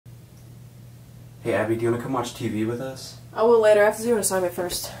Hey Abby, do you want to come watch TV with us? I will later. I have to do an assignment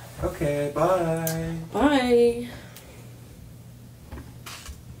first. Okay, bye. Bye.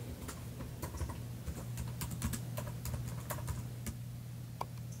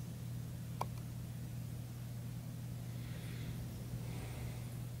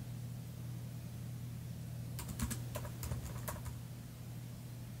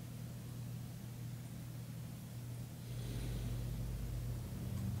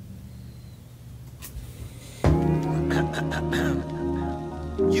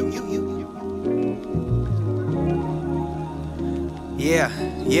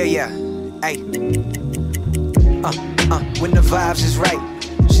 Yeah. Ay. When the vibes is right,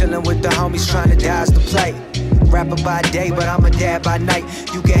 chillin' with the homies trying to dodge the play. Rapper by day, but I'm a dad by night.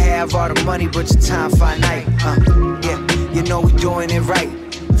 You can have all the money, but your time finite. Yeah, you know we doing it right.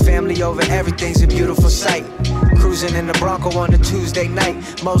 Family over everything's a beautiful sight. Cruising in the Bronco on a Tuesday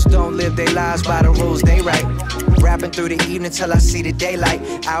night. Most don't live their lives by the rules they write. Rapping through the evening till I see the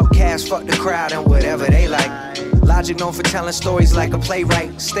daylight. Outcast, fuck the crowd and whatever they like. Logic known for telling stories like a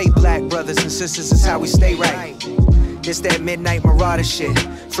playwright. Stay black, brothers and sisters, is how we stay right. It's that midnight marauder shit.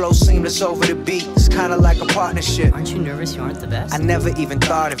 Flow seamless over the beat, it's kinda like a partnership. Aren't you nervous you aren't the best? I never even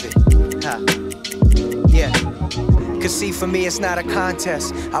thought of it. Yeah. Cause see, for me it's not a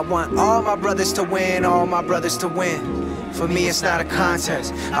contest. I want all my brothers to win, all my brothers to win. For me it's not a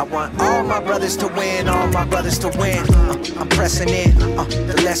contest. I want all my brothers to win, all my brothers to win. I'm pressing in,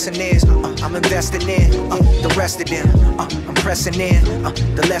 the lesson is I'm investing in the rest of them. I'm pressing in,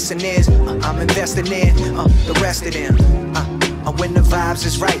 the lesson is I'm investing in the rest of them. When the vibes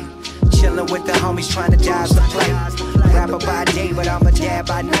is right, chillin' with the homies trying to dodge the play. Rapper by day, but I'm a dad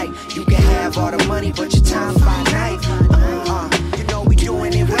by night. You can have all the money, but your time finite. You know we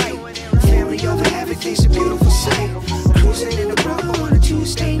doing it right. Family over everything's a beautiful sight. Cruising in the Bronco on a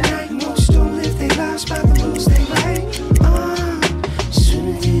Tuesday night. Most don't live their lives by the rules they write.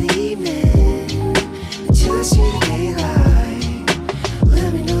 Swimming through the evening until I see the daylight.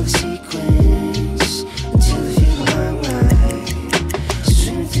 Let me know the sequence until I feel the line right.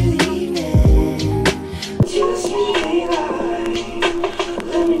 Swimming through the evening until I see the daylight.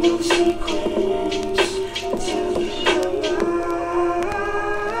 Let me know the sequence until I feel the line right.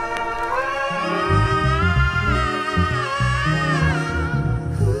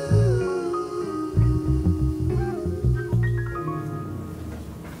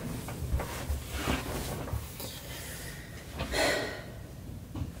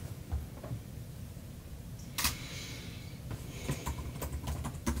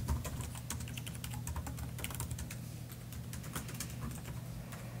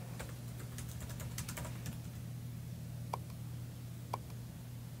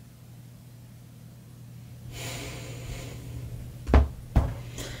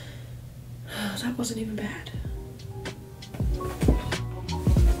 That wasn't even bad.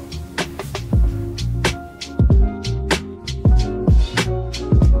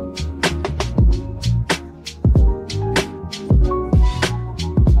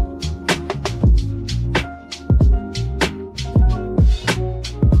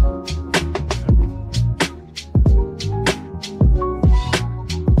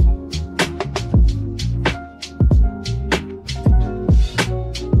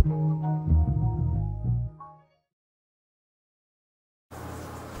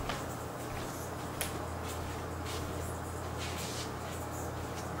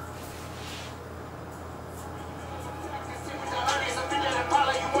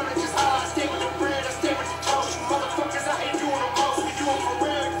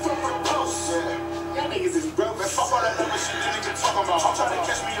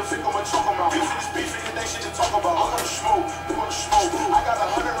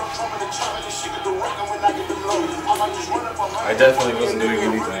 I definitely wasn't doing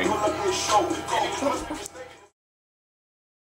anything.